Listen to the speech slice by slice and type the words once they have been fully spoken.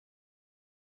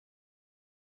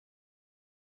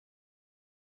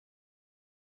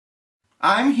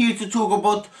I'm here to talk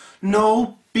about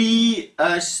NoBSTV,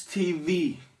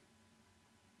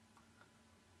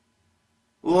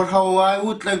 or how I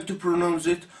would like to pronounce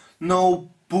it, No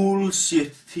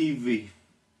Bullshit TV.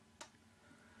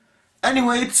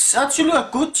 Anyway, it's actually a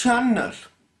good channel.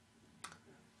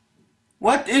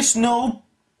 What is No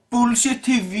Bullshit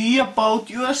TV about,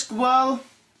 you ask? Well,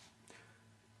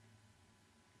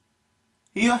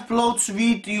 he uploads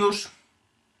videos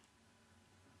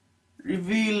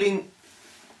revealing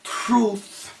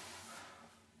truth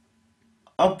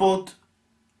about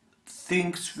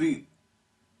things we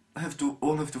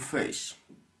all have to face.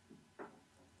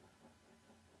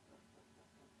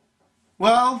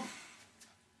 Well,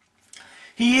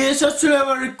 he is actually a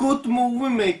very good movie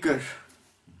maker.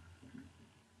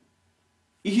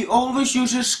 He always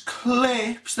uses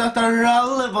clips that are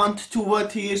relevant to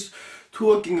what he is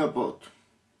talking about.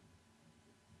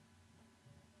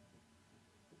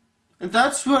 And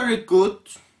that's very good.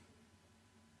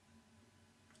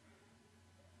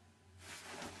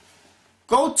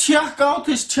 Go check out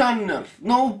his channel,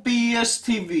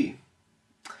 NoBSTV.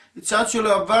 It's actually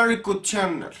a very good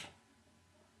channel.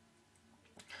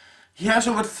 He has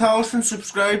over 1,000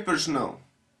 subscribers now.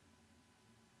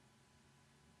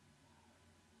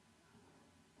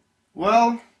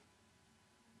 Well,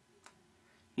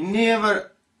 he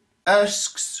never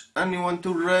asks anyone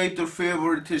to rate or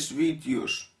favorite his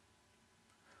videos.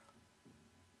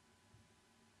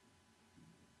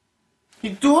 He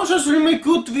does actually make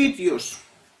good videos.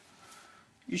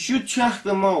 You should check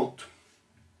them out.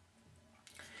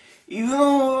 Even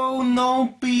though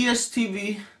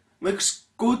NoBSTV makes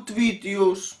good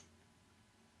videos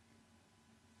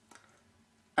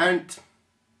and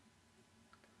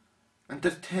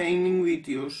entertaining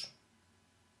videos.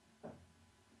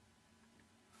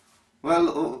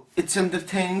 Well, it's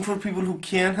entertaining for people who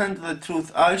can't handle the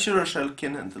truth. I sure as hell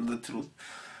can handle the truth.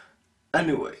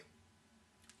 Anyway,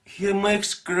 he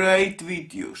makes great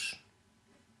videos.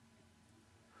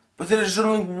 But there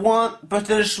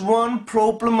is one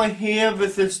problem I have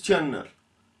with this channel.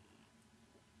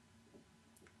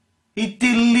 He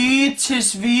deletes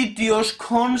his videos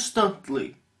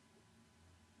constantly.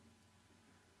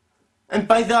 And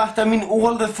by that I mean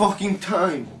all the fucking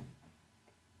time.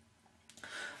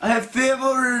 I have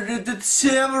favorited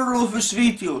several of his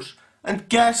videos, and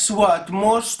guess what?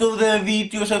 Most of the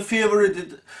videos I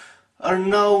favorited are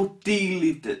now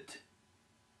deleted.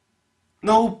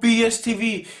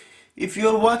 NoBSTV, if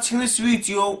you're watching this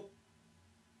video,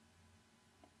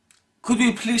 could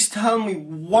you please tell me,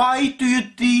 why do you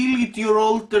delete your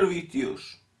older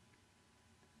videos?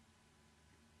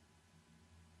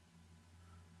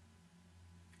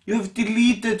 You have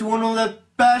deleted one of the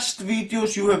best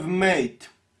videos you have made.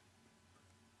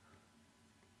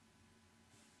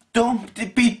 Don't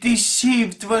be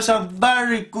deceived, it was a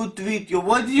very good video.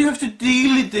 Why did you have to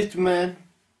delete it, man?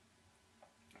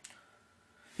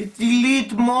 He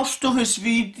deleted most of his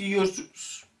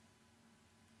videos.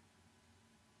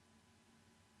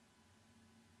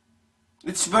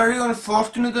 It's very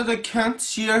unfortunate that I can't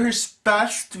share his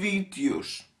best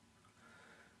videos.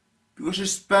 Because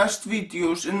his best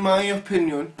videos, in my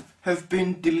opinion, have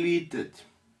been deleted.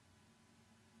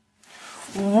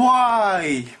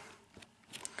 Why?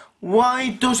 Why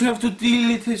does he have to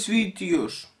delete his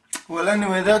videos? Well,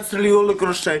 anyway, that's really all I'm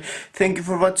gonna say. Thank you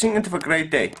for watching and have a great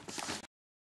day.